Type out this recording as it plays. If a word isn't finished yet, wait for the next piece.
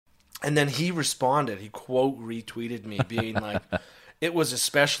And then he responded, he quote retweeted me being like, it was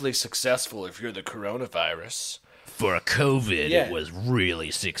especially successful if you're the coronavirus. For COVID, Yeah. it was really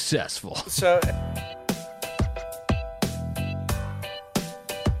successful. So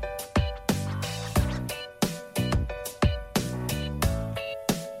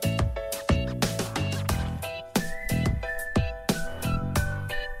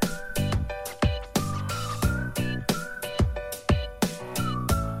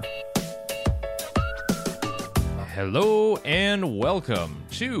Hello and welcome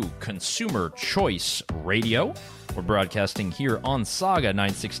to Consumer Choice Radio. We're broadcasting here on Saga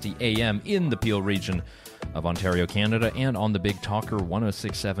 960 AM in the Peel region of Ontario, Canada, and on the Big Talker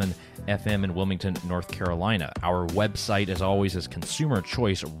 106.7 FM in Wilmington, North Carolina. Our website, as always, is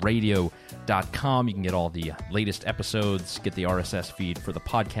consumerchoiceradio.com. You can get all the latest episodes, get the RSS feed for the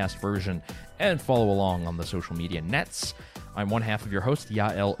podcast version, and follow along on the social media nets. I'm one half of your host,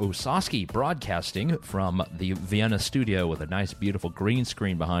 Yael Osaski, broadcasting from the Vienna studio with a nice, beautiful green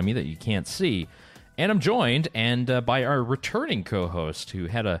screen behind me that you can't see. And I'm joined by our returning co-host, who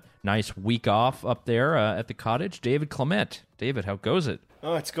had a nice week off up there at the cottage, David Clement. David, how goes it?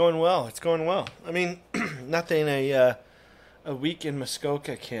 Oh, it's going well. It's going well. I mean, nothing a week in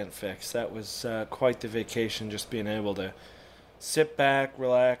Muskoka can't fix. That was quite the vacation, just being able to sit back,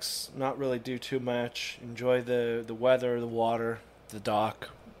 relax, not really do too much, enjoy the weather, the water, the dock.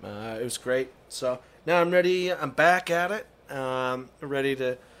 It was great. So now I'm ready. I'm back at it. Ready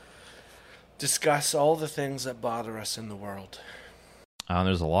to discuss all the things that bother us in the world.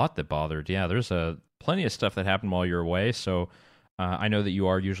 There's a lot that bothered. Yeah, there's plenty of stuff that happened while you're away. So I know that you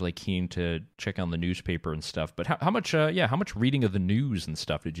are usually keen to check on the newspaper and stuff. But how much reading of the news and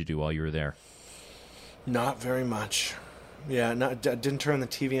stuff did you do while you were there? Not very much. Yeah, I didn't turn the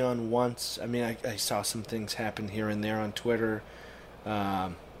TV on once. I mean, I saw some things happen here and there on Twitter.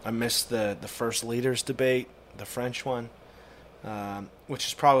 I missed the first leaders debate, the French one, which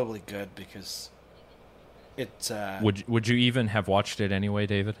is probably good because it's. Would you even have watched it anyway,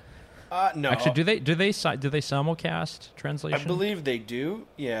 David? No. Actually, do they simulcast translation? I believe they do.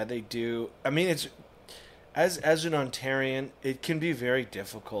 Yeah, they do. I mean, it's as an Ontarian, it can be very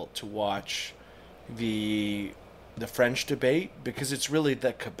difficult to watch the French debate because it's really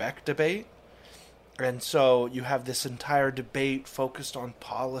the Quebec debate. And so you have this entire debate focused on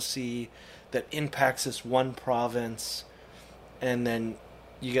policy that impacts this one province, and then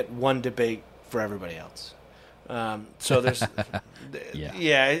you get one debate for everybody else. So there's,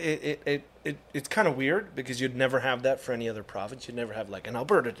 it's kind of weird because you'd never have that for any other province. You'd never have like an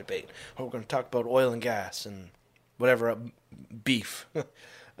Alberta debate. Oh, we're going to talk about oil and gas and whatever, beef.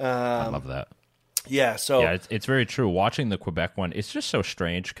 I love that. Yeah, so it's very true. Watching the Quebec one, it's just so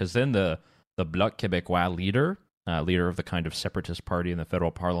strange because then the Bloc Québécois leader of the kind of separatist party in the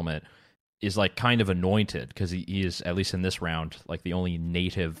federal parliament, is like kind of anointed because he is, at least in this round, like the only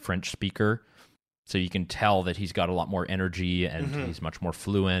native French speaker. So you can tell that he's got a lot more energy and he's much more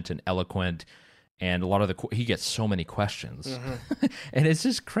fluent and eloquent. And a lot of he gets so many questions, and it's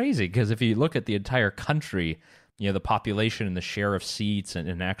just crazy because if you look at the entire country, the population and the share of seats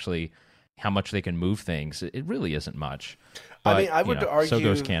and actually how much they can move things, it really isn't much. But, I mean, I would argue. So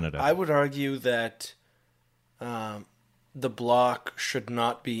goes Canada. I would argue that the Bloc should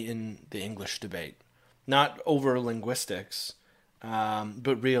not be in the English debate, not over linguistics,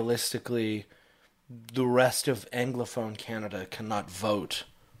 but realistically, the rest of Anglophone Canada cannot vote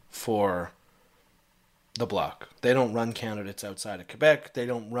for the Bloc. They don't run candidates outside of Quebec. They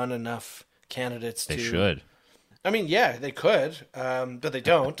don't run enough candidates. They should. I mean, yeah, they could, but they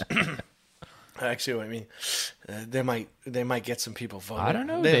don't. Actually, I mean, they might get some people voting. I don't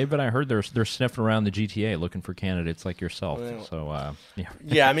know, Dave, but I heard they're sniffing around the GTA looking for candidates like yourself. Well, so yeah.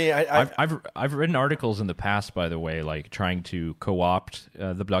 Yeah, I mean, I've written articles in the past, by the way, like trying to co-opt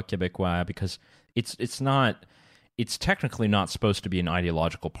the Bloc Québécois because it's technically not supposed to be an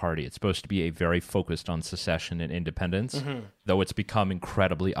ideological party. It's supposed to be a very focused on secession and independence, though it's become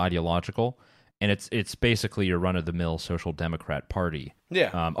incredibly ideological. And it's basically your run-of-the-mill social democrat party.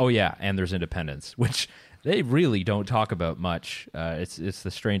 Yeah. And there's independence, which they really don't talk about much. It's the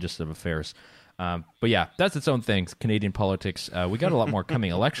strangest of affairs. But yeah, that's its own thing. Canadian politics. We got a lot more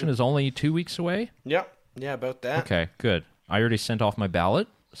coming. Election is only 2 weeks away. Yeah, about that. Okay, good. I already sent off my ballot,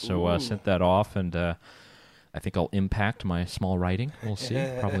 so sent that off, and I think I'll impact my small writing. We'll see.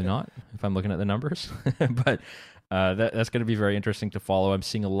 Probably not if I'm looking at the numbers, but. That's going to be very interesting to follow. I'm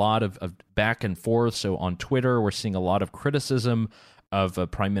seeing a lot of back and forth. So on Twitter, we're seeing a lot of criticism of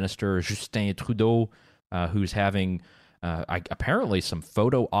Prime Minister Justin Trudeau, who's having apparently some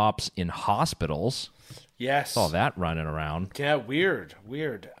photo ops in hospitals. Yes. Saw that running around. Yeah, weird.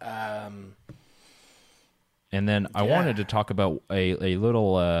 And then I wanted to talk about a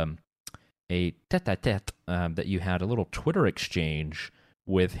little a tete-a-tete that you had, a little Twitter exchange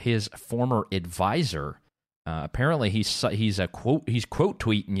with his former advisor. Apparently, he's quote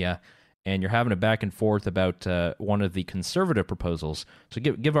tweeting you, and you're having a back and forth about one of the conservative proposals. So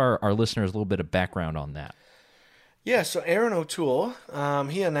give our listeners a little bit of background on that. Yeah, so Aaron O'Toole,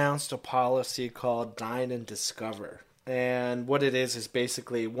 he announced a policy called Dine and Discover. And what it is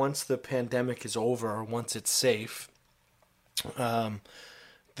basically once the pandemic is over, or once it's safe, there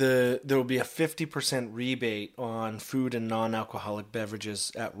will be a 50% rebate on food and non-alcoholic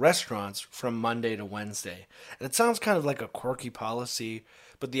beverages at restaurants from Monday to Wednesday. And it sounds kind of like a quirky policy,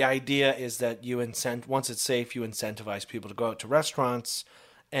 but the idea is that once it's safe, you incentivize people to go out to restaurants,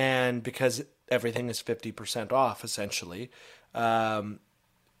 and because everything is 50% off, essentially,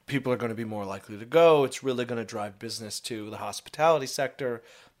 people are going to be more likely to go. It's really going to drive business to the hospitality sector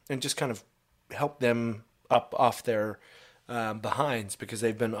and just kind of help them up off their behinds, because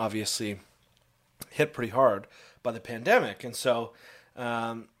they've been obviously hit pretty hard by the pandemic. And so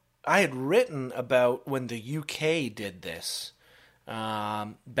I had written about when the UK did this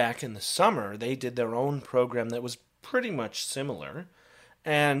back in the summer. They did their own program that was pretty much similar.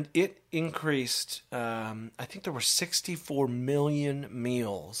 And it increased, I think there were 64 million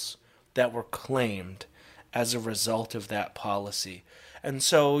meals that were claimed as a result of that policy. And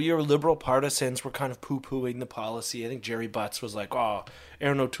so your liberal partisans were kind of poo-pooing the policy. I think Jerry Butts was like, oh,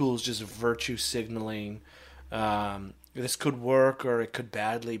 Aaron O'Toole is just virtue signaling. This could work or it could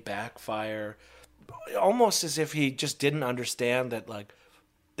badly backfire. Almost as if he just didn't understand that, like,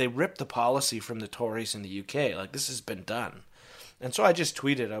 they ripped the policy from the Tories in the UK. Like, this has been done. And so I just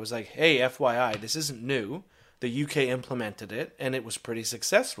tweeted, I was like, hey, FYI, this isn't new. The UK implemented it, and it was pretty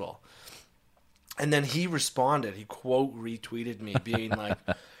successful. And then he responded, he quote retweeted me, being like,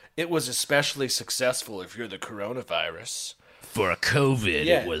 it was especially successful if you're the coronavirus. For a COVID,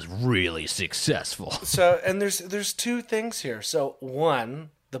 It was really successful. So, and there's two things here. So,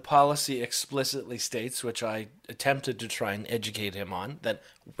 one, the policy explicitly states, which I attempted to try and educate him on, that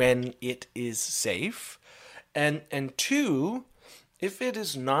when it is safe. And two, if it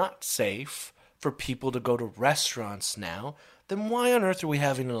is not safe for people to go to restaurants now, then why on earth are we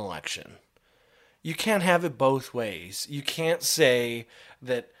having an election? You can't have it both ways. You can't say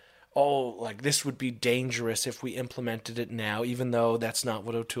that, oh, like this would be dangerous if we implemented it now, even though that's not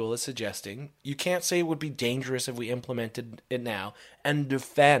what O'Toole is suggesting. You can't say it would be dangerous if we implemented it now and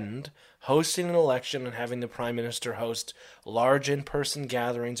defend hosting an election and having the Prime Minister host large in-person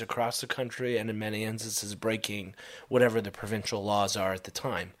gatherings across the country and in many instances breaking whatever the provincial laws are at the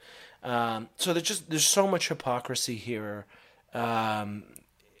time. So there's so much hypocrisy here.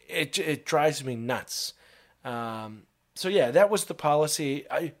 It drives me nuts. So yeah, that was the policy.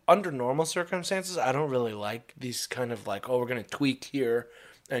 Under normal circumstances, I don't really like these kind of like, oh, we're going to tweak here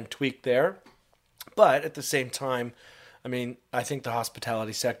and tweak there. But at the same time, I mean, I think the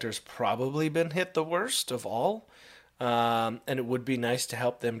hospitality sector has probably been hit the worst of all. And it would be nice to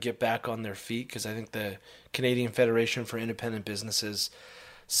help them get back on their feet, because I think the Canadian Federation for Independent Businesses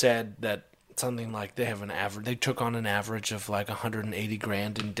said that something like they took on an average of like 180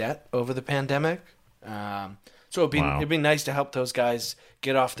 grand in debt over the pandemic. So it'd be nice to help those guys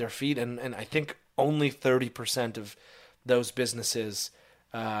get off their feet. And I think only 30% of those businesses,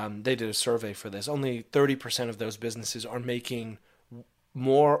 they did a survey for this, only 30% of those businesses are making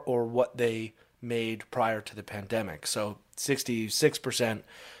more or what they made prior to the pandemic. So 66%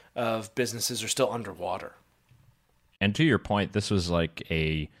 of businesses are still underwater. And to your point, this was like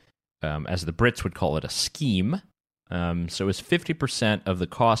as the Brits would call it, a scheme. So it's 50% of the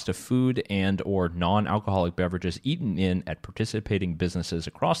cost of food and or non-alcoholic beverages eaten in at participating businesses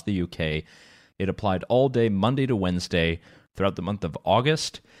across the UK. It applied all day, Monday to Wednesday, throughout the month of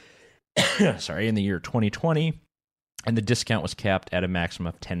August, in the year 2020, and the discount was capped at a maximum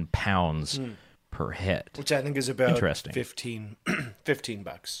of £10 per head. Which I think is about Interesting.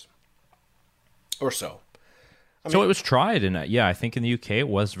 $15 or so. So it was tried, and I think in the UK it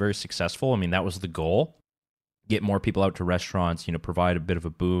was very successful. I mean, that was the goal. Get more people out to restaurants, provide a bit of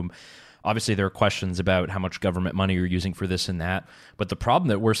a boom. Obviously, there are questions about how much government money you're using for this and that. But the problem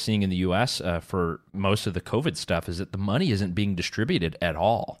that we're seeing in the U.S. For most of the COVID stuff is that the money isn't being distributed at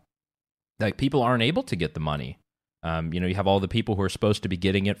all. Like, people aren't able to get the money. You have all the people who are supposed to be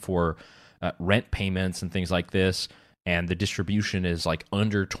getting it for rent payments and things like this, and the distribution is like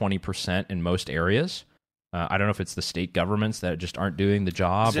under 20% in most areas. I don't know if it's the state governments that just aren't doing the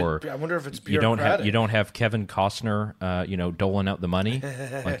job, or I wonder if it's bureaucratic. You don't have Kevin Costner, doling out the money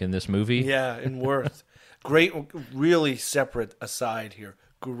like in this movie. Yeah, in Worth. Great, really separate aside here.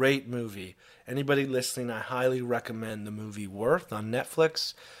 Great movie. Anybody listening, I highly recommend the movie Worth on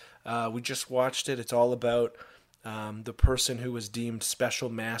Netflix. We just watched it. It's all about the person who was deemed special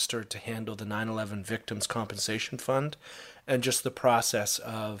master to handle the 9/11 Victims Compensation Fund, and just the process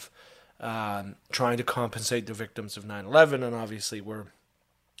of trying to compensate the victims of 9/11. And obviously, we're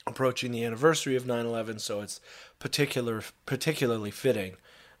approaching the anniversary of 9/11, so it's particularly fitting.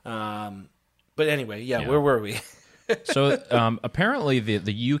 But anyway, where were we? So apparently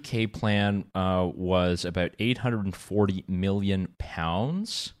the UK plan was about £840 million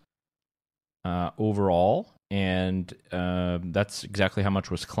overall, and that's exactly how much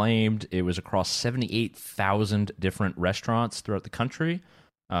was claimed. It was across 78,000 different restaurants throughout the country,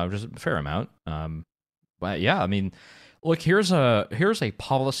 which is a fair amount. But yeah, I mean, look, here's a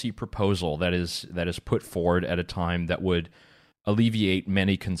policy proposal that is put forward at a time that would alleviate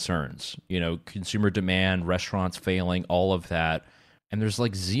many concerns. Consumer demand, restaurants failing, all of that. And there's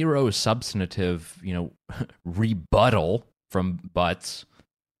like zero substantive, rebuttal from Butts.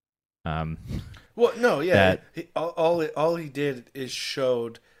 Well, no, yeah. All he did is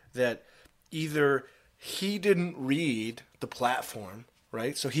showed that either he didn't read the platform,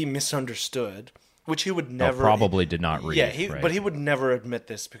 right? So he misunderstood, which he would never... probably did not read. Yeah, right? But he would never admit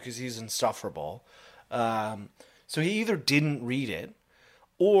this because he's insufferable. So he either didn't read it,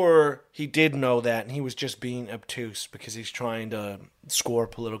 or he did know that, and he was just being obtuse because he's trying to score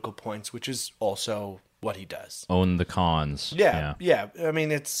political points, which is also what he does. Own the cons. Yeah. I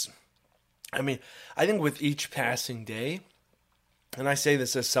mean, I think with each passing day, and I say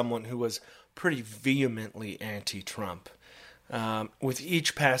this as someone who was pretty vehemently anti-Trump, with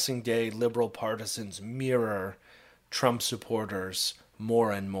each passing day, liberal partisans mirror Trump supporters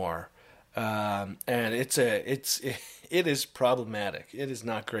more and more. And it is problematic. It is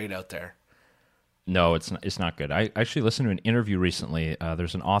not great out there. No, it's not good. I actually listened to an interview recently.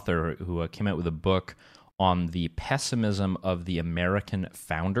 There's an author who came out with a book on the pessimism of the American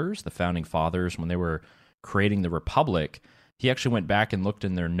founders, the founding fathers, when they were creating the republic. He actually went back and looked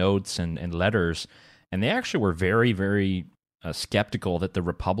in their notes and letters, and they actually were very, very skeptical that the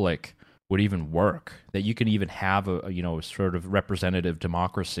republic would even work, that you could even have a sort of representative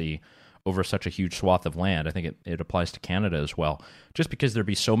democracy over such a huge swath of land. I think it applies to Canada as well, just because there'd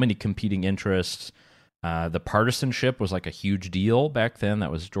be so many competing interests. The partisanship was like a huge deal back then.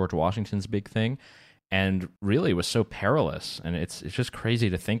 That was George Washington's big thing. And really it was so perilous. And it's just crazy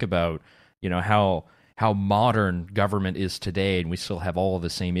to think about, how modern government is today, and we still have all of the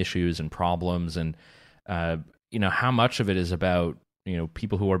same issues and problems, and how much of it is about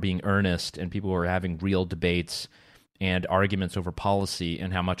people who are being earnest and people who are having real debates and arguments over policy,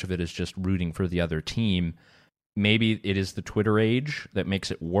 and how much of it is just rooting for the other team. Maybe it is the Twitter age that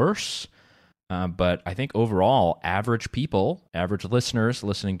makes it worse, but I think overall, average people, average listeners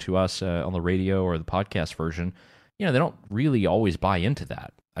listening to us on the radio or the podcast version, they don't really always buy into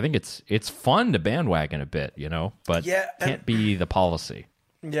that. I think it's fun to bandwagon a bit, but can't be the policy.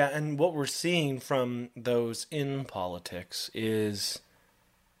 Yeah, and what we're seeing from those in politics is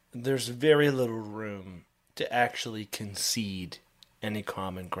there's very little room to actually concede any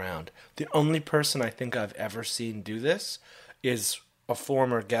common ground. The only person I think I've ever seen do this is a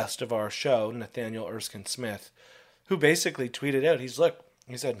former guest of our show, Nathaniel Erskine Smith, who basically tweeted out, he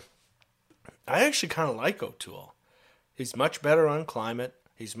said, I actually kind of like O'Toole. He's much better on climate.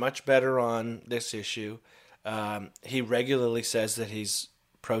 He's much better on this issue. He regularly says that he's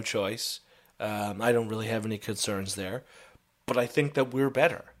pro-choice. I don't really have any concerns there. But I think that we're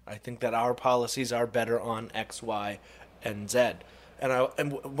better. I think that our policies are better on X, Y, and Z.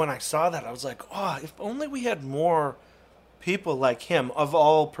 And when I saw that, I was like, oh, if only we had more people like him of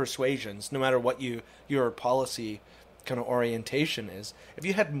all persuasions, no matter what your policy kind of orientation is. If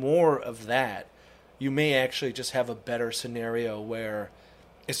you had more of that, you may actually just have a better scenario where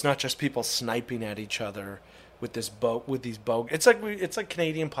it's not just people sniping at each other with these bogus. It's like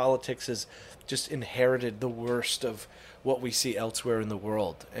Canadian politics has just inherited the worst of what we see elsewhere in the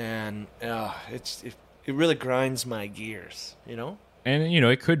world, and it really grinds my gears, And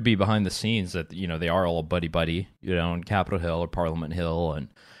it could be behind the scenes that they are all buddy, on Capitol Hill or Parliament Hill, and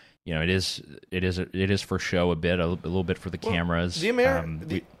it is for show a little bit for the cameras.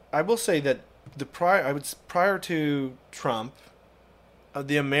 I will say that prior to Trump,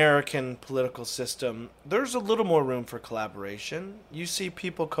 the American political system, there's a little more room for collaboration. You see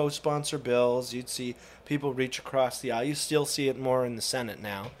people co-sponsor bills. You'd see people reach across the aisle. You still see it more in the Senate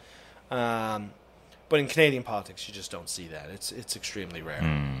now. But in Canadian politics, you just don't see that. It's extremely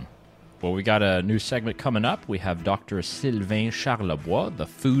rare. Well, we got a new segment coming up. We have Dr. Sylvain Charlebois, the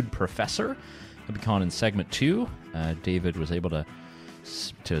food professor. be on in segment 2. David was able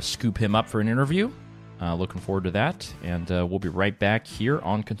to scoop him up for an interview. Looking forward to that, and we'll be right back here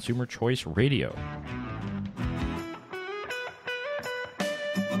on Consumer Choice Radio.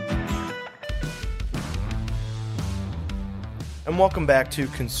 And welcome back to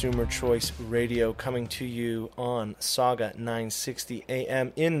Consumer Choice Radio, coming to you on Saga 960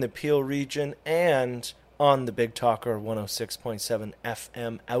 AM in the Peel region and on the Big Talker 106.7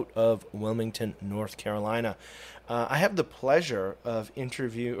 FM out of Wilmington, North Carolina. I have the pleasure of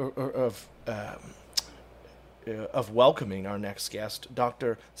welcoming our next guest,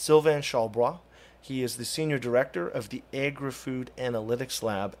 Dr. Sylvain Charlebois. He is the Senior Director of the Agri-Food Analytics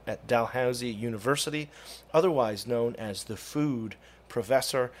Lab at Dalhousie University, otherwise known as the Food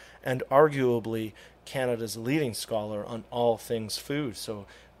Professor, and arguably Canada's leading scholar on all things food. So,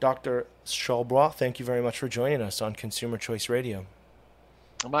 Dr. Charlebois, thank you very much for joining us on Consumer Choice Radio.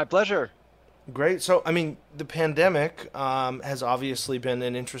 My pleasure. Great. So, I mean, the pandemic has obviously been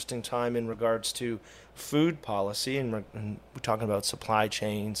an interesting time in regards to food policy, and we're talking about supply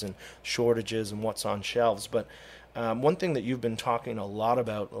chains and shortages and what's on shelves. But one thing that you've been talking a lot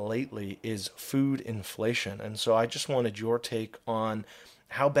about lately is food inflation. And so I just wanted your take on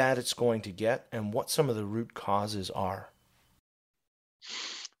how bad it's going to get and what some of the root causes are.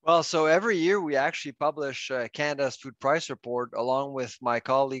 Well, so every year we actually publish Canada's Food Price Report along with my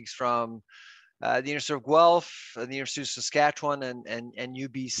colleagues from the University of Guelph, the University of Saskatchewan, and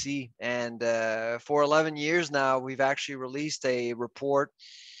UBC. And for 11 years now, we've actually released a report,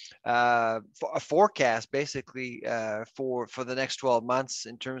 a forecast basically for the next 12 months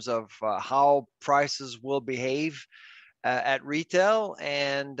in terms of how prices will behave at retail.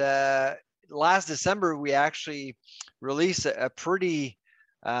 And last December, we actually released a pretty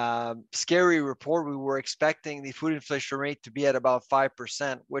scary report. We were expecting the food inflation rate to be at about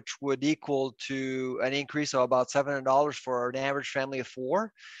 5%, which would equal to an increase of about $700 for an average family of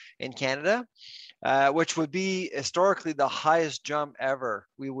 4 in Canada, which would be historically the highest jump ever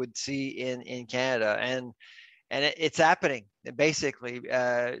we would see in Canada. And it's happening basically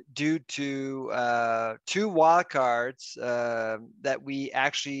due to 2 wild cards that we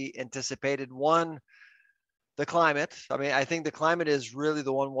actually anticipated. One, the climate. I mean, I think the climate is really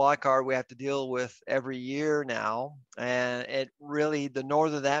the one wild card we have to deal with every year now. And it really, the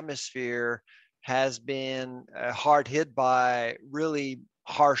northern hemisphere has been hard hit by really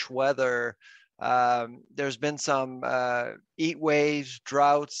harsh weather. There's been some heat waves,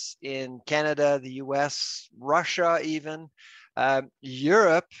 droughts in Canada, the US, Russia even.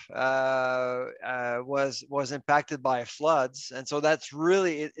 Europe was impacted by floods. And so that's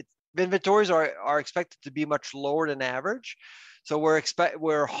really, inventories are expected to be much lower than average, so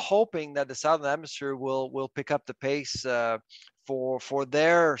we're hoping that the southern hemisphere will pick up the pace for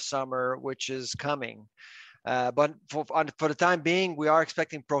their summer, which is coming. But for the time being, we are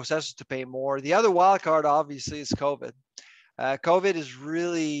expecting processors to pay more. The other wild card, obviously, is COVID. COVID is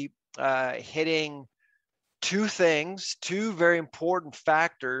really hitting two very important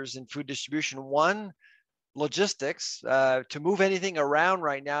factors in food distribution. One, logistics. To move anything around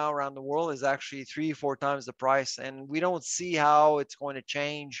right now around the world is actually 3-4 times the price, and we don't see how it's going to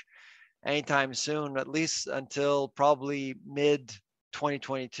change anytime soon, at least until probably mid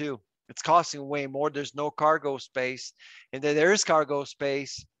 2022. It's costing way more. There's no cargo space, and there is cargo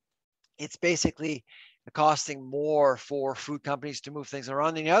space. It's basically costing more for food companies to move things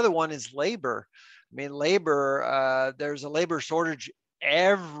around. And the other one is labor. I mean, labor, there's a labor shortage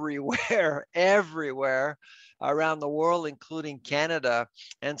everywhere around the world, including Canada.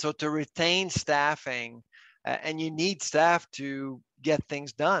 And so to retain staffing, and you need staff to get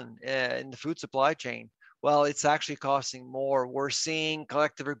things done in the food supply chain, well, it's actually costing more. We're seeing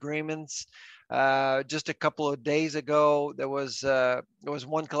collective agreements. Just a couple of days ago, there was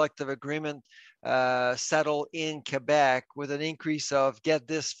one collective agreement settled in Quebec with an increase of, get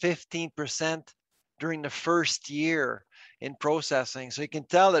this, 15% during the first year in processing. So you can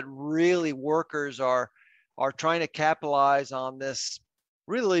tell that really workers are trying to capitalize on this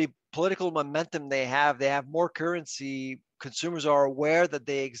really political momentum they have. They have more currency. Consumers are aware that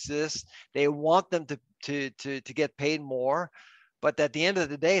they exist. They want them to get paid more. But at the end of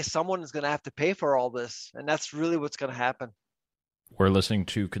the day, someone is going to have to pay for all this. And that's really what's going to happen. We're listening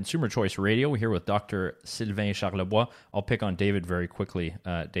to Consumer Choice Radio. We're here with Dr. Sylvain Charlebois. I'll pick on David very quickly.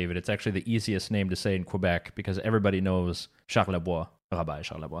 David, it's actually the easiest name to say in Quebec because everybody knows Charlebois, Rabbi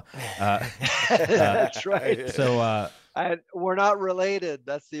Charlebois. That's right. So we're not related.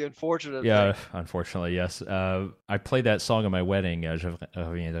 That's the unfortunate thing. Unfortunately, yes. I played that song at my wedding, Je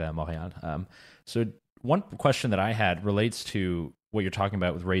reviendrai à Montréal. So one question that I had relates to what you're talking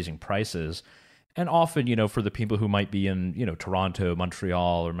about with raising prices. And often, for the people who might be in, Toronto,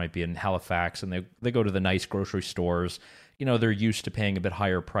 Montreal, or might be in Halifax, and they go to the nice grocery stores, they're used to paying a bit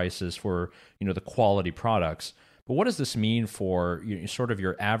higher prices for, the quality products. But what does this mean for sort of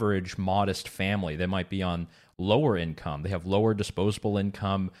your average modest family? They might be on lower income. They have lower disposable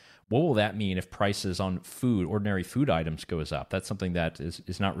income. What will that mean if prices on food, ordinary food items goes up? That's something that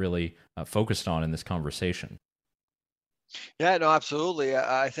is not really focused on in this conversation. Yeah, no, absolutely.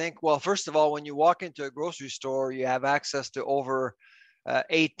 I think, well, first of all, when you walk into a grocery store, you have access to over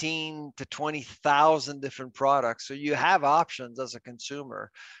 18 to 20,000 different products. So you have options as a consumer.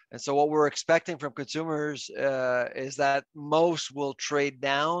 And so what we're expecting from consumers is that most will trade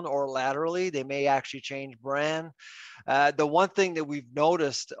down or laterally. They may actually change brand. The one thing that we've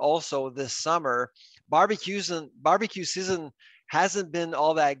noticed also this summer, barbecue season hasn't been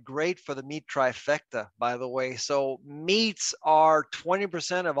all that great for the meat trifecta, by the way. So meats are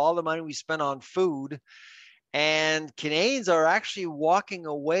 20% of all the money we spend on food. And Canadians are actually walking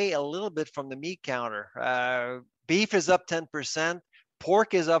away a little bit from the meat counter. Beef is up 10%,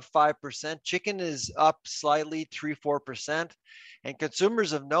 pork is up 5%, chicken is up slightly 3-4%. And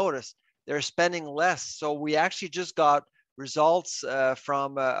consumers have noticed they're spending less. So we actually just got results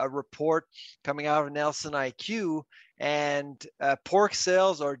from a report coming out of Nelson IQ, and pork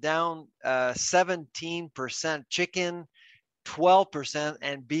sales are down 17%, chicken 12%,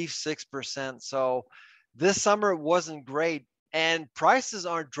 and beef 6%. So this summer wasn't great, and prices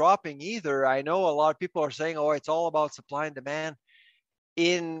aren't dropping either. I know a lot of people are saying, "Oh, it's all about supply and demand."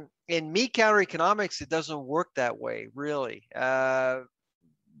 In meat counter economics, it doesn't work that way, really.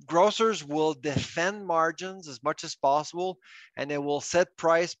 Grocers will defend margins as much as possible, and they will set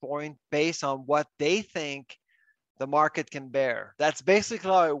price point based on what they think the market can bear. That's basically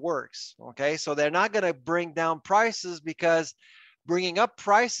how it works. Okay, so they're not going to bring down prices, because bringing up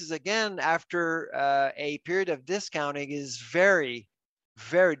prices again after a period of discounting is very,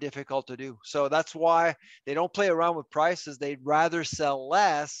 very difficult to do. So that's why they don't play around with prices. They'd rather sell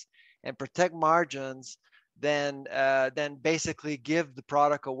less and protect margins than basically give the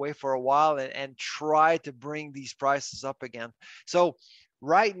product away for a while and try to bring these prices up again. So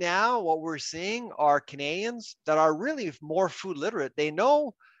right now, what we're seeing are Canadians that are really more food literate. They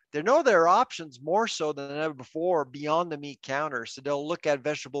know their options more so than ever before beyond the meat counter. So they'll look at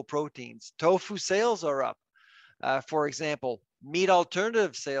vegetable proteins. Tofu sales are up, for example. Meat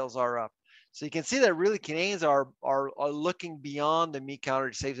alternative sales are up. So you can see that really Canadians are looking beyond the meat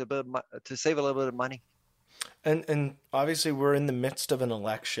counter to save a little bit of money. And obviously we're in the midst of an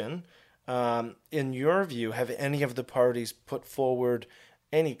election. In your view, have any of the parties put forward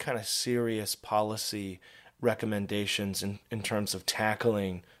any kind of serious policy recommendations in terms of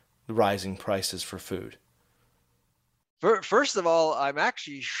tackling the rising prices for food? First of all, I'm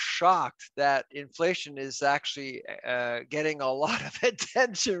actually shocked that inflation is actually getting a lot of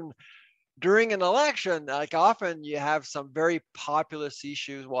attention during an election. Like, often you have some very populist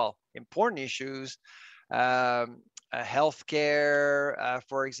issues, well, important issues, healthcare,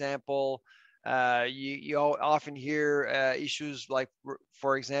 for example. You often hear issues like,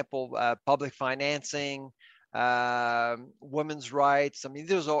 for example, public financing, women's rights. I mean,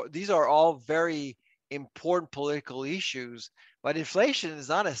 these are all very important political issues, but inflation is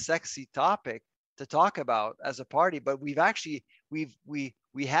not a sexy topic to talk about as a party. But we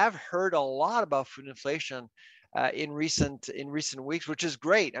have heard a lot about food inflation in recent weeks, which is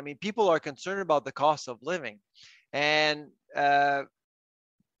great. I mean, people are concerned about the cost of living, and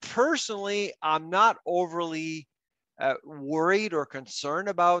personally, I'm not overly worried or concerned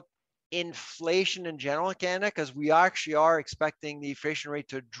about inflation in general in Canada, because we actually are expecting the inflation rate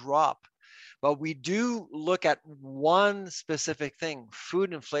to drop. But we do look at one specific thing,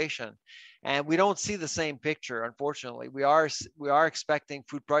 food inflation, and we don't see the same picture, unfortunately. We are expecting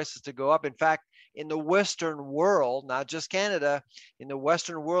food prices to go up. In fact, in the Western world, not just Canada, in the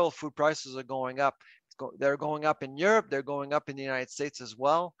Western world, food prices are going up. They're going up in Europe. They're going up in the United States as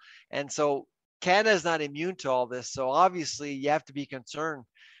well. And so Canada is not immune to all this. So obviously you have to be concerned.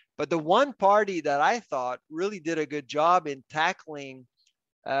 But the one party that I thought really did a good job in tackling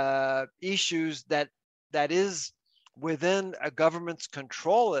issues that is within a government's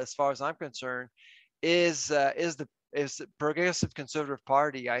control, as far as I'm concerned, is the Progressive Conservative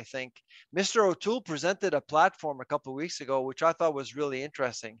Party. I think Mr. O'Toole presented a platform a couple of weeks ago, which I thought was really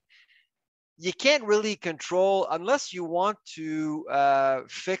interesting. You can't really control, unless you want to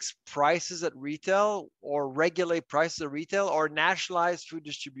fix prices at retail or regulate prices at retail or nationalize food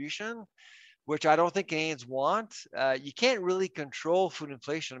distribution, which I don't think Canadians want. You can't really control food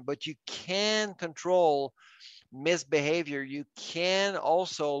inflation, but you can control misbehavior. You can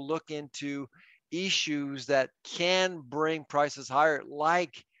also look into issues that can bring prices higher,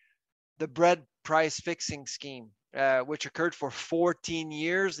 like the bread price fixing scheme, which occurred for 14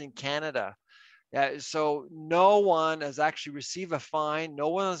 years in Canada. So no one has actually received a fine. No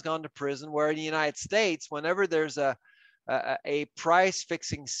one has gone to prison. Where in the United States, whenever there's a price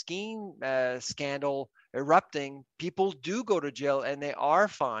fixing scheme scandal erupting, people do go to jail and they are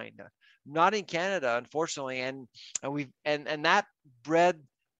fined. Not in Canada, unfortunately. And that bread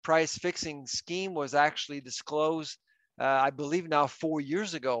price fixing scheme was actually disclosed, I believe now 4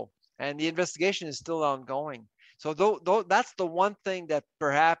 years ago, and the investigation is still ongoing. So that's the one thing that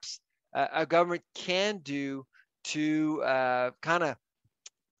perhaps a government can do to kind of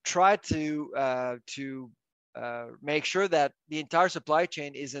try to make sure that the entire supply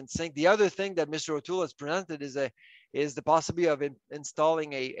chain is in sync. The other thing that Mr. O'Toole has presented is the possibility of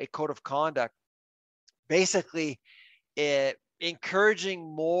installing a code of conduct, basically encouraging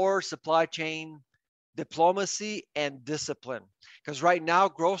more supply chain diplomacy and discipline. Because right now,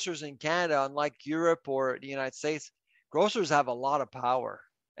 grocers in Canada, unlike Europe or the United States, grocers have a lot of power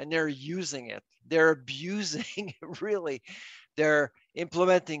and they're using it. They're abusing it, really. They're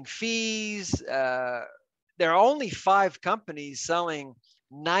implementing fees. There are only 5 companies selling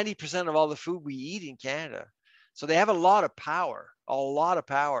 90% of all the food we eat in Canada. So they have a lot of power.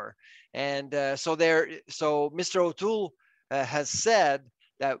 And so Mr. O'Toole has said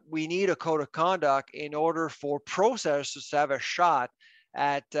that we need a code of conduct in order for processors to have a shot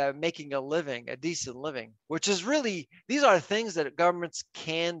at making a living, a decent living, which is really, these are things that governments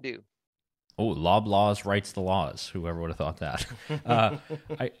can do. Oh, Loblaws writes the laws. Whoever would have thought that.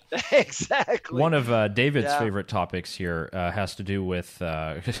 Exactly. One of David's favorite topics here has to do with,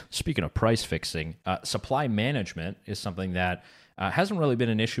 speaking of price fixing, supply management is something that hasn't really been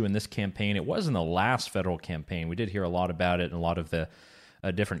an issue in this campaign. It was in the last federal campaign. We did hear a lot about it and a lot of the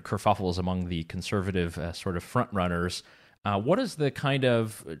different kerfuffles among the conservative sort of front runners. What is the kind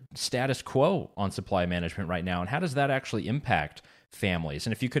of status quo on supply management right now, and how does that actually impact families?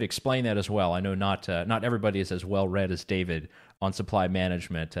 And if you could explain that as well. I know not everybody is as well read as David on supply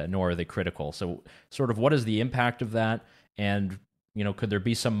management, nor are they critical. So sort of what is the impact of that, and could there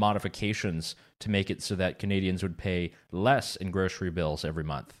be some modifications to make it so that Canadians would pay less in grocery bills every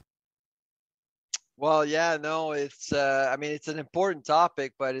month? Well, yeah, no, it's it's an important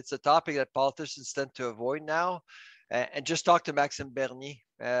topic, but it's a topic that politicians tend to avoid now. And just talk to Maxime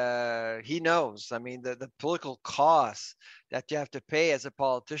Bernier. He knows. I mean, the political costs that you have to pay as a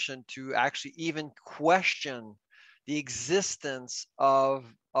politician to actually even question the existence of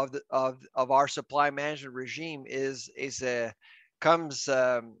our supply management regime comes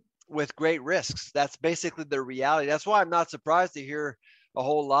with great risks. That's basically the reality. That's why I'm not surprised to hear a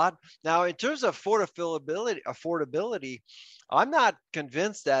whole lot. Now, in terms of affordability, I'm not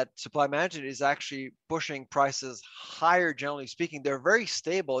convinced that supply management is actually pushing prices higher, generally speaking. They're very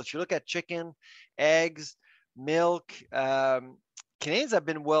stable. If you look at chicken, eggs, milk, Canadians have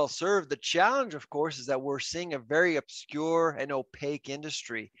been well served. The challenge, of course, is that we're seeing a very obscure and opaque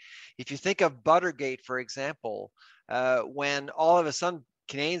industry. If you think of Buttergate, for example, when all of a sudden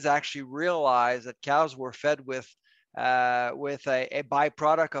Canadians actually realized that cows were fed with a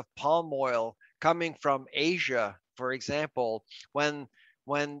byproduct of palm oil coming from Asia, for example, when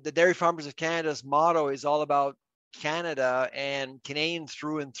the Dairy Farmers of Canada's motto is all about Canada and Canadian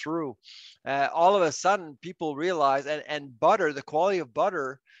through and through, all of a sudden people realize, and butter, the quality of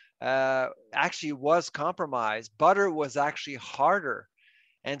butter actually was compromised. Butter was actually harder.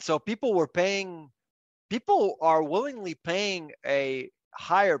 And so people are willingly paying a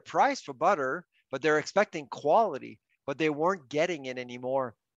higher price for butter, but they're expecting quality, but they weren't getting it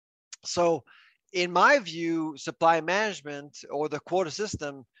anymore. So in my view, supply management or the quota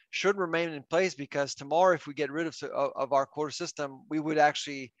system should remain in place, because tomorrow, if we get rid of our quota system, we would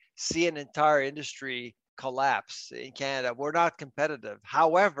actually see an entire industry collapse in Canada. We're not competitive.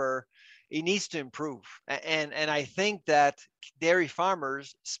 However, it needs to improve. And I think that dairy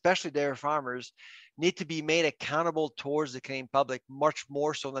farmers, especially dairy farmers, need to be made accountable towards the Canadian public much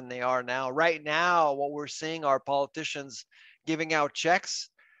more so than they are now. Right now, what we're seeing are politicians giving out checks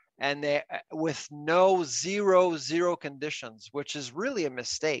and they with zero conditions, which is really a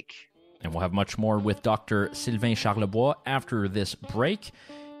mistake. And we'll have much more with Dr. Sylvain Charlebois after this break.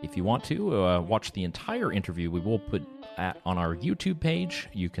 If you want to watch the entire interview, we will put that on our YouTube page.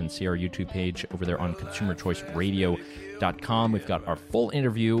 You can see our YouTube page over there on consumerchoiceradio.com. We've got our full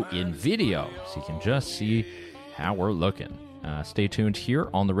interview in video, so you can just see how we're looking. Stay tuned here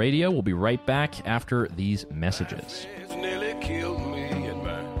on the radio. We'll be right back after these messages. It's nearly killed me, and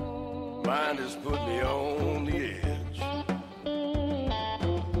my mind has put me on the edge.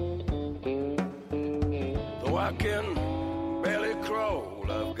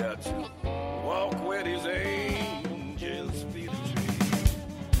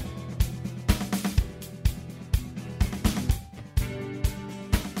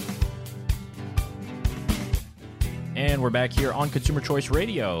 And we're back here on Consumer Choice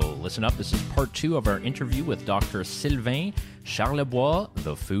Radio. Listen up, this is part 2 of our interview with Dr. Sylvain Charlebois,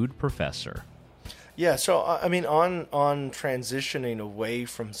 the food professor. Yeah, so I mean, on transitioning away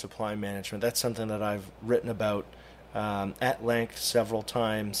from supply management, that's something that I've written about at length several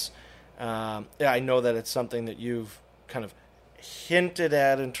times. Yeah, I know that it's something that you've kind of hinted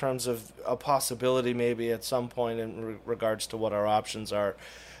at in terms of a possibility maybe at some point in regards to what our options are.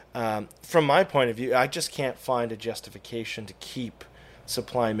 From my point of view, I just can't find a justification to keep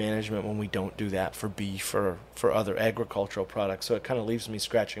supply management when we don't do that for beef or for other agricultural products. So it kind of leaves me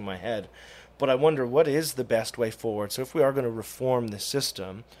scratching my head. But I wonder, what is the best way forward? So if we are going to reform the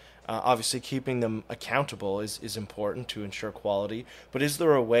system, obviously keeping them accountable is important to ensure quality. But is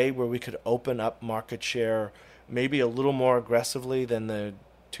there a way where we could open up market share maybe a little more aggressively than the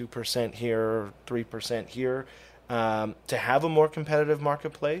 2% here or 3% here to have a more competitive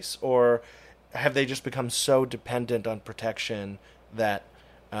marketplace? Or have they just become so dependent on protection that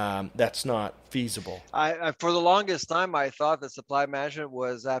that's not feasible? I for the longest time, I thought that supply management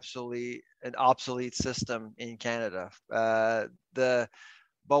was absolutely an obsolete system in Canada. But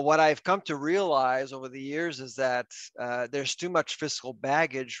what I've come to realize over the years is that there's too much fiscal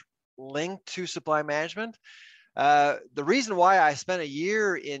baggage linked to supply management. The reason why I spent a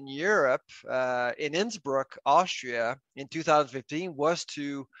year in Europe, in Innsbruck, Austria, in 2015, was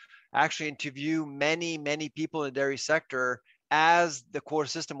to actually interview many, many people in the dairy sector as the quota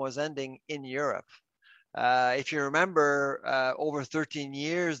system was ending in Europe. If you remember, over 13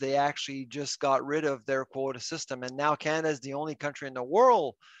 years, they actually just got rid of their quota system. And now Canada is the only country in the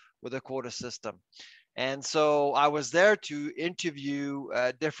world with a quota system. And so I was there to interview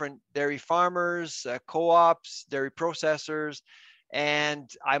different dairy farmers, co-ops, dairy processors. And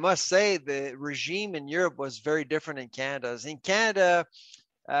I must say the regime in Europe was very different in Canada. In Canada,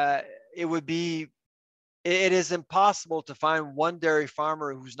 it is impossible to find one dairy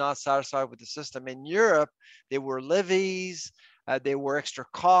farmer who's not satisfied with the system. In Europe, there were levies, there were extra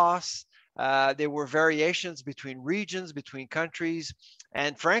costs, there were variations between regions, between countries,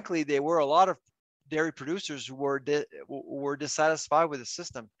 and frankly, there were a lot of dairy producers who were dissatisfied with the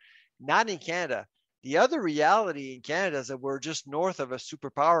system. Not in Canada. The other reality in Canada is that we're just north of a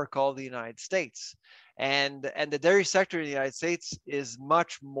superpower called the United States. And the dairy sector in the United States is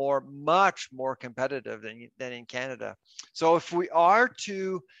much more competitive than in Canada. So if we are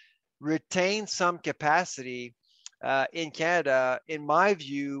to retain some capacity in Canada, in my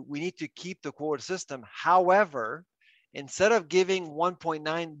view, we need to keep the quota system. However, instead of giving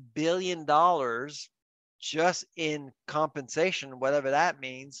 $1.9 billion just in compensation, whatever that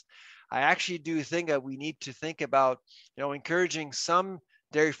means, I actually do think that we need to think about, encouraging some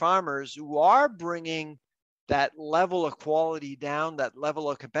dairy farmers who are bringing that level of quality down, that level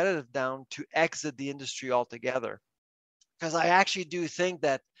of competitive down, to exit the industry altogether. Because I actually do think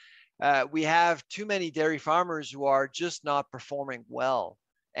that we have too many dairy farmers who are just not performing well.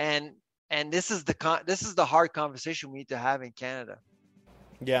 And this is the hard conversation we need to have in Canada.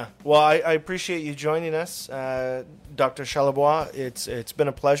 Yeah, well, I appreciate you joining us, Dr. Charlebois. It's been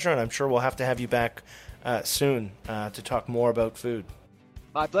a pleasure, and I'm sure we'll have to have you back soon to talk more about food.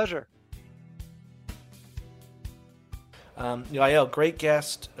 My pleasure. Yael, great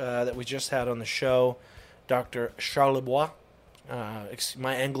guest that we just had on the show, Dr. Charlebois.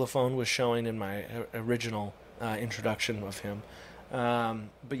 My Anglophone was showing in my original introduction of him.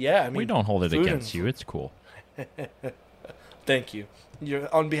 But yeah, I mean, we don't hold it against you. It's cool. Thank you.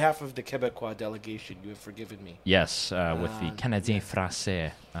 On behalf of the Quebecois delegation, you have forgiven me. Yes, with the Canadien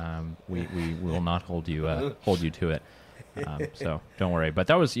Français, we will not hold you to it. So don't worry. But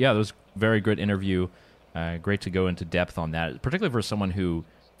that was a very good interview. Great to go into depth on that, particularly for someone who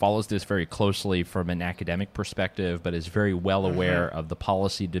follows this very closely from an academic perspective, but is very well aware of the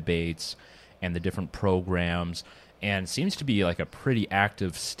policy debates and the different programs, and seems to be like a pretty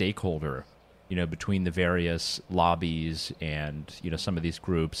active stakeholder, between the various lobbies and, some of these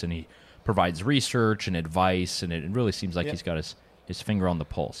groups. And he provides research and advice, and it really seems like he's got his finger on the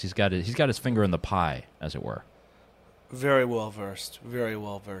pulse. He's got his finger in the pie, as it were. Very well versed. Very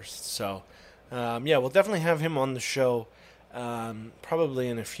well versed. So, we'll definitely have him on the show probably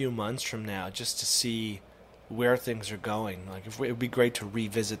in a few months from now, just to see where things are going. Like, it would be great to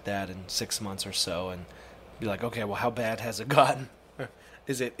revisit that in 6 months or so and be like, okay, well, how bad has it gotten?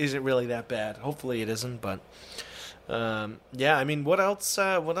 Is it really that bad? Hopefully it isn't, but I mean, what else do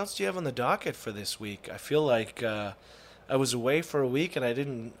you have on the docket for this week? I feel like I was away for a week and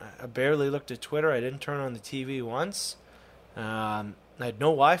I barely looked at Twitter. I didn't turn on the TV once. I had no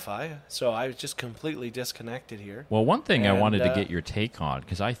Wi-Fi, so I was just completely disconnected here. Well, one thing I And, wanted to get your take on,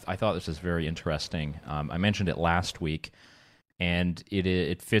 because I thought this was very interesting. I mentioned it last week, and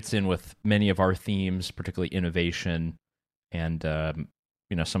it fits in with many of our themes, particularly innovation and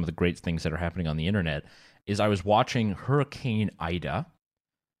some of the great things that are happening on the internet. Is I was watching Hurricane Ida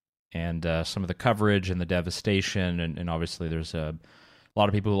and some of the coverage and the devastation, and obviously there's a lot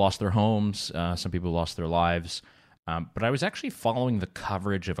of people who lost their homes, some people who lost their lives. But I was actually following the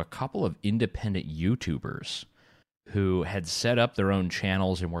coverage of a couple of independent YouTubers who had set up their own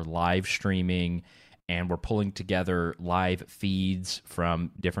channels and were live streaming and were pulling together live feeds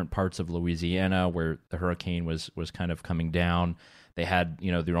from different parts of Louisiana where the hurricane was kind of coming down. They had,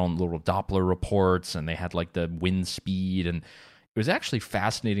 their own little Doppler reports, and they had like the wind speed, and it was actually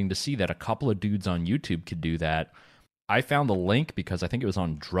fascinating to see that a couple of dudes on YouTube could do that. I found the link because I think it was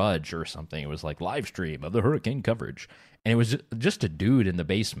on Drudge or something. It was like live stream of the hurricane coverage, and it was just a dude in the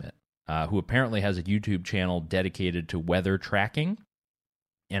basement who apparently has a YouTube channel dedicated to weather tracking.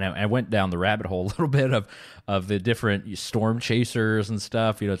 And I went down the rabbit hole a little bit of the different storm chasers and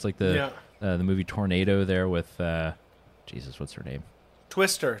stuff. It's like the movie Tornado there with Jesus, what's her name?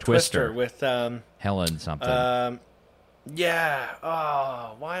 Twister with Helen something. Yeah.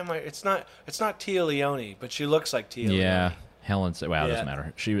 Oh, why am I? It's not Tia Leone, but she looks like Tia Leone. Yeah. Helen. Wow, it doesn't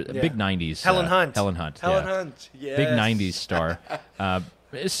matter. She was a big '90s. Helen Hunt. Helen Hunt. Helen Hunt. Yes. Big '90s star.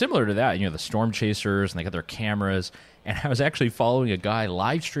 It's similar to that. The storm chasers, and they got their cameras. And I was actually following a guy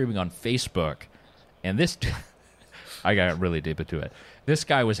live streaming on Facebook, and this, I got really deep into it. This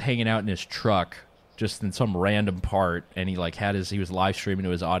guy was hanging out in his truck, just in some random part, and he was live streaming to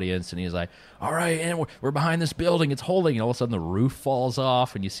his audience, and he's like, "All right, and we're behind this building, it's holding." And all of a sudden, the roof falls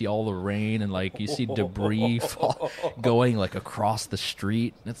off, and you see all the rain, and you see debris going across the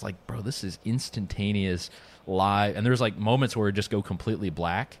street. And it's like, bro, this is instantaneous live. And there's moments where it just go completely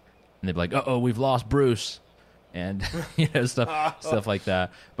black, and they'd be like, "Uh-oh, we've lost Bruce." And stuff like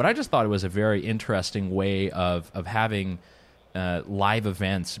that. But I just thought it was a very interesting way of having live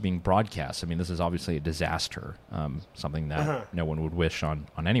events being broadcast. I mean, this is obviously a disaster, something that no one would wish on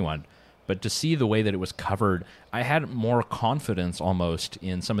anyone. But to see the way that it was covered, I had more confidence almost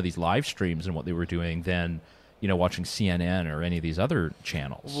in some of these live streams and what they were doing than watching CNN or any of these other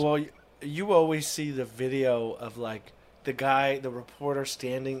channels. Well, you always see the video of the reporter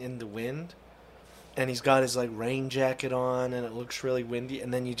standing in the wind. And he's got his rain jacket on, and it looks really windy.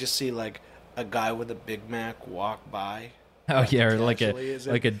 And then you just see a guy with a Big Mac walk by. Oh yeah, or like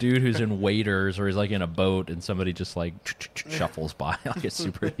a dude who's in waders, or he's in a boat, and somebody just shuffles by. It's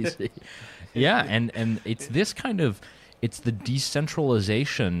super easy. Yeah, and it's this it's the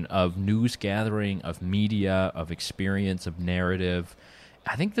decentralization of news gathering, of media, of experience, of narrative.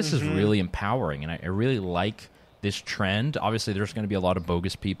 I think this is really empowering, and I really like this trend. Obviously, there's going to be a lot of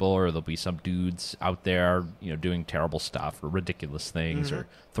bogus people, or there'll be some dudes out there, doing terrible stuff or ridiculous things, or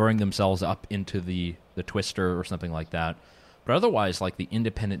throwing themselves up into the twister or something like that. But otherwise, the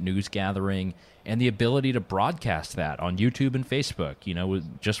independent news gathering and the ability to broadcast that on YouTube and Facebook,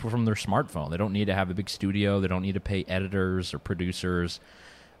 just from their smartphone. They don't need to have a big studio. They don't need to pay editors or producers.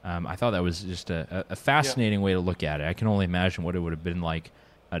 I thought that was just a fascinating way to look at it. I can only imagine what it would have been like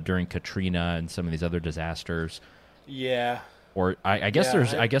during Katrina and some of these other disasters. Yeah. Or I guess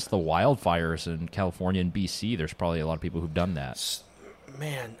I guess the wildfires in California and BC, there's probably a lot of people who've done that.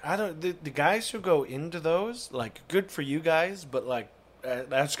 Man, the guys who go into those, good for you guys, but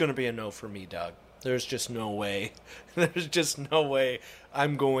that's going to be a no for me, Doug. There's just no way. There's just no way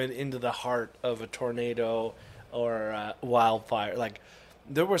I'm going into the heart of a tornado or a wildfire.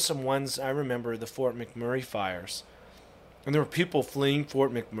 There were some ones, I remember the Fort McMurray fires. And there were people fleeing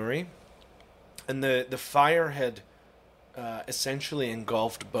Fort McMurray, and the fire had essentially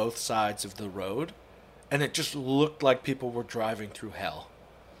engulfed both sides of the road, and it just looked like people were driving through hell.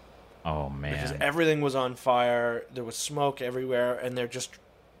 Oh, man. Because everything was on fire, there was smoke everywhere, and they're just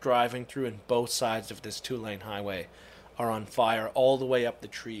driving through, and both sides of this 2-lane highway are on fire all the way up the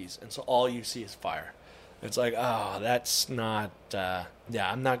trees, and so all you see is fire. It's that's not...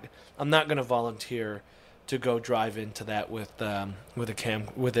 I'm not going to volunteer to go drive into that with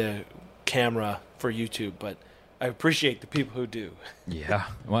a camera for YouTube, but I appreciate the people who do. Yeah,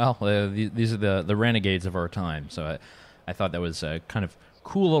 well, these are the renegades of our time. So I thought that was a kind of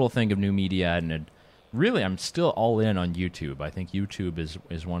cool little thing of new media, and really, I'm still all in on YouTube. I think YouTube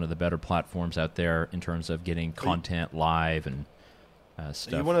is one of the better platforms out there in terms of getting content live and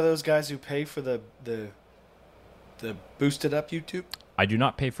stuff. Are you one of those guys who pay for the boosted up YouTube? I do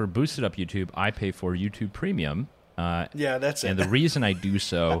not pay for boosted up YouTube. I pay for YouTube Premium. Yeah, that's it. And the reason I do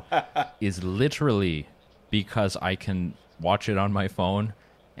so is literally because I can watch it on my phone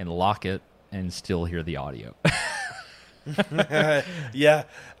and lock it and still hear the audio. Yeah,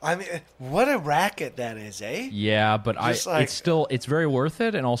 I mean, what a racket that is, eh? Yeah, but Like, it's very worth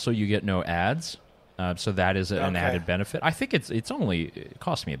it, and also you get no ads, so that is an added benefit. I think it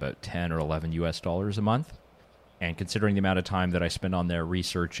cost me about $10 or $11 a month, and considering the amount of time that I spend on there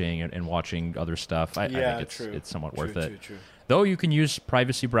researching and watching other stuff, I think it's somewhat worth it. True. Though you can use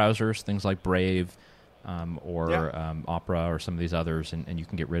privacy browsers, things like Brave or Opera or some of these others, and you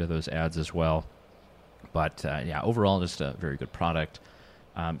can get rid of those ads as well. But overall, just a very good product.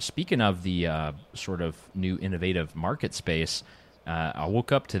 Speaking of the sort of new innovative market space, I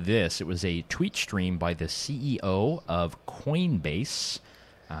woke up to this. It was a tweet stream by the CEO of Coinbase,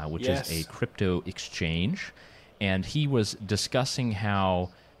 which is a crypto exchange. And he was discussing how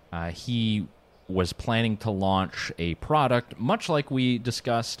he was planning to launch a product, much like we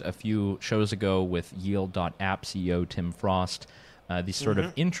discussed a few shows ago with Yield.app CEO Tim Frost, these sort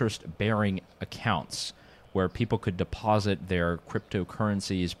of interest-bearing accounts where people could deposit their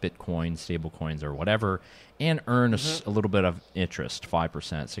cryptocurrencies, Bitcoin, stablecoins, or whatever, and earn a little bit of interest, 5%,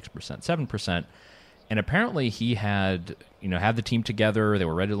 6%, 7%. And apparently he had the team together. They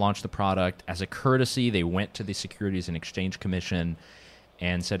were ready to launch the product. As a courtesy, they went to the Securities and Exchange Commission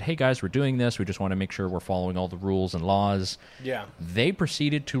and said, hey, guys, we're doing this. We just want to make sure we're following all the rules and laws. Yeah. They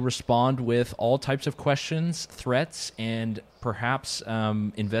proceeded to respond with all types of questions, threats, and perhaps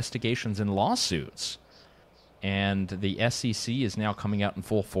investigations and lawsuits. And the SEC is now coming out in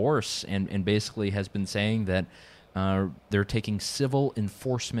full force and basically has been saying that they're taking civil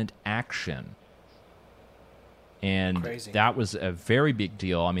enforcement action. And Crazy. That was a very big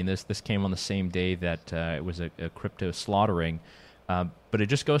deal. I mean, this came on the same day that it was a crypto slaughtering. But it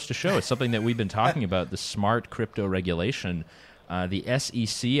just goes to show it's something that we've been talking about, the smart crypto regulation. The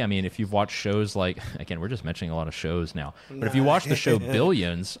SEC, I mean, if you've watched shows like, again, we're just mentioning a lot of shows now, but if you watch the show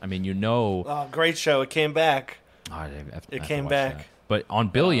Billions, I mean, Oh, great show. It came back. It came back. That. But on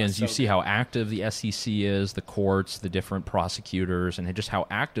Billions, so you see how active the SEC is, the courts, the different prosecutors, and just how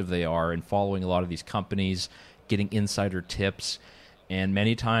active they are in following a lot of these companies, getting insider tips. And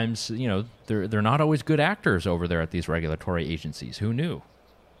many times, they're not always good actors over there at these regulatory agencies. Who knew?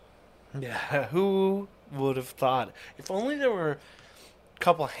 Yeah, who would have thought? If only there were a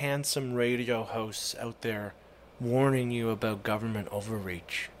couple handsome radio hosts out there warning you about government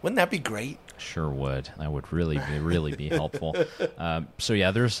overreach. Wouldn't that be great? Sure would. That would really be helpful. So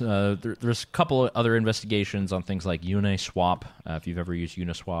yeah, there's a couple of other investigations on things like Uniswap. If you've ever used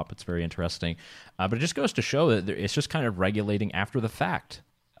Uniswap, it's very interesting. But it just goes to show that it's just kind of regulating after the fact,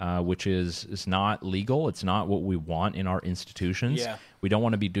 which is not legal. It's not what we want in our institutions. Yeah. We don't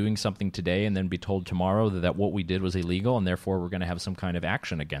want to be doing something today and then be told tomorrow that what we did was illegal and therefore we're going to have some kind of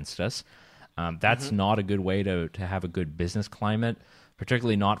action against us. That's not a good way to have a good business climate,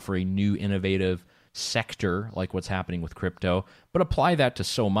 particularly not for a new innovative sector like what's happening with crypto. But apply that to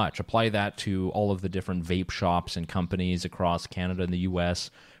so much. Apply that to all of the different vape shops and companies across Canada and the U.S.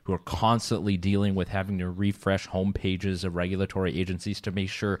 who are constantly dealing with having to refresh homepages of regulatory agencies to make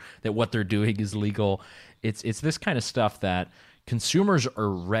sure that what they're doing is legal. It's this kind of stuff that consumers are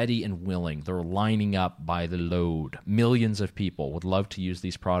ready and willing. They're lining up by the load. Millions of people would love to use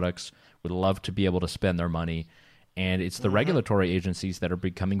these products, would love to be able to spend their money. And it's the regulatory agencies that are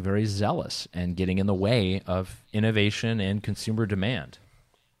becoming very zealous and getting in the way of innovation and consumer demand.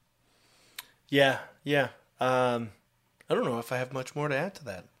 Yeah. I don't know if I have much more to add to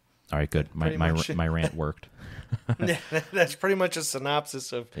that. All right, good. My rant worked. That's pretty much a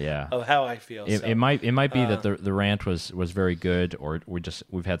synopsis of how I feel. It might be that the rant was very good, or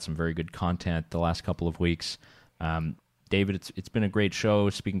we've had some very good content the last couple of weeks. David, it's been a great show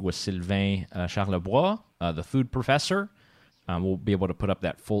speaking with Sylvain Charlebois, the food professor. We'll be able to put up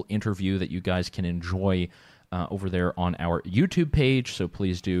that full interview that you guys can enjoy over there on our YouTube page. So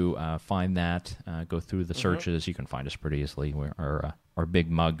please do find that. Go through the searches. You can find us pretty easily. Our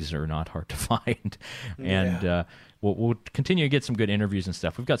big mugs are not hard to find. And we'll continue to get some good interviews and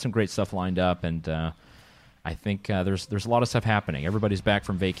stuff. We've got some great stuff lined up, and I think there's a lot of stuff happening. Everybody's back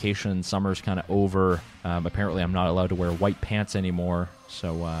from vacation. Summer's kind of over. Apparently, I'm not allowed to wear white pants anymore.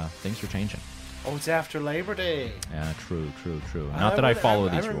 So things are changing. Oh, it's after Labor Day. Yeah, true. Not that I follow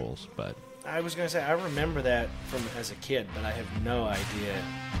these rules, but I was going to say, I remember that from as a kid, but I have no idea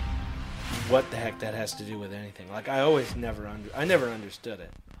what the heck that has to do with anything. Like, I never understood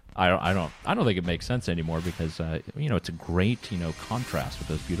it. I don't think it makes sense anymore because it's a great contrast with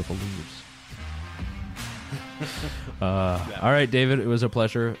those beautiful leaves. All right, David, it was a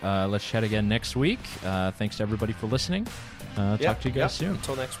pleasure. Let's chat again next week. Thanks to everybody for listening. Talk to you guys soon.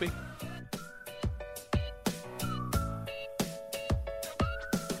 Until next week.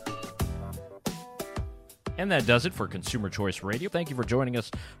 And that does it for Consumer Choice Radio. Thank you for joining us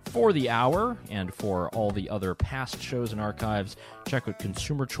for the hour, and for all the other past shows and archives, check out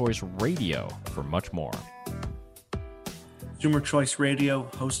Consumer Choice Radio for much more. Consumer Choice Radio,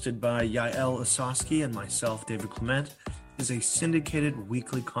 hosted by Yael Osowski and myself, David Clement, is a syndicated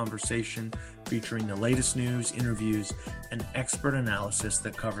weekly conversation featuring the latest news, interviews, and expert analysis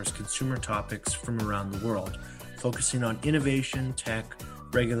that covers consumer topics from around the world, focusing on innovation, tech,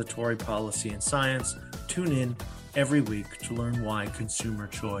 regulatory policy, and science. Tune in every week to learn why consumer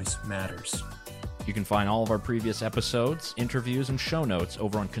choice matters. You can find all of our previous episodes, interviews, and show notes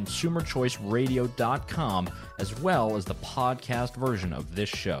over on consumerchoiceradio.com, as well as the podcast version of this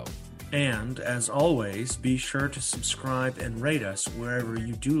show. And, as always, be sure to subscribe and rate us wherever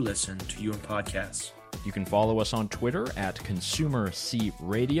you do listen to your podcasts. You can follow us on Twitter at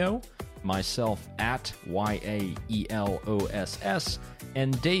ConsumerCRadio, myself at YAELOSS,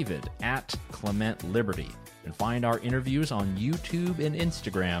 and David at Clement Liberty. And find our interviews on YouTube and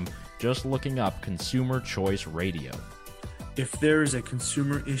Instagram, just looking up Consumer Choice Radio. If there is a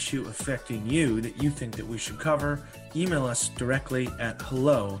consumer issue affecting you that you think that we should cover, email us directly at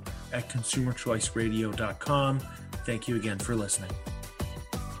hello@consumerchoiceradio.com. Thank you again for listening.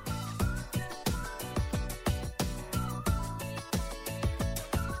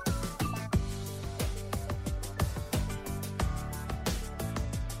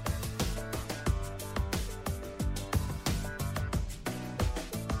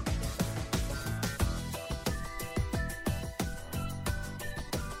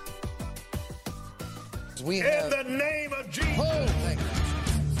 We have... In the name of Jesus. Oh, thank you.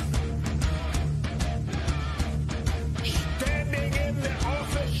 Standing in the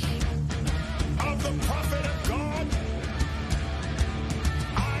office of the prophet of God,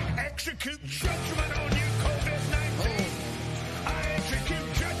 I execute judgment on you, COVID-19. I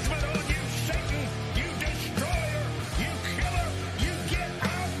execute judgment on you, Satan, you destroyer, you killer. You get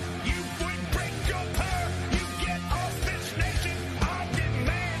out. You would break your power. You get off this nation. I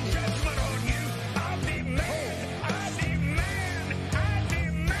demand judgment on you. I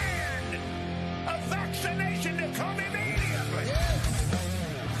demand a vaccination to come immediately.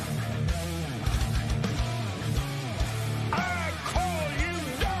 I call you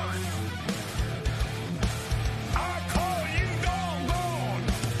done. I call you doggone.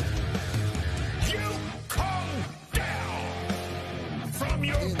 You come down from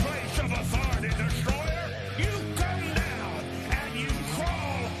your place of authority, destroyer. You come down and you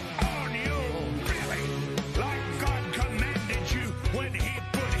crawl on your belly like God commanded you when he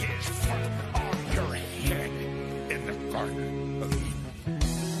put his foot on your head in the Garden of Eden.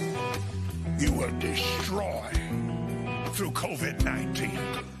 You will destroy through COVID-19.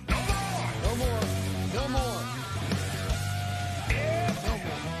 No more! No more. No more. It No more.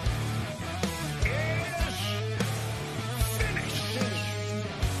 is finished.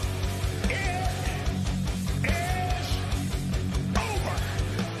 It is over.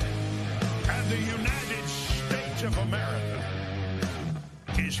 And the United States of America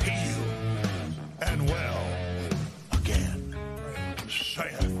is healed and well again,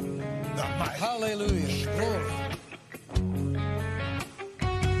 saith the mighty Hallelujah. Glory.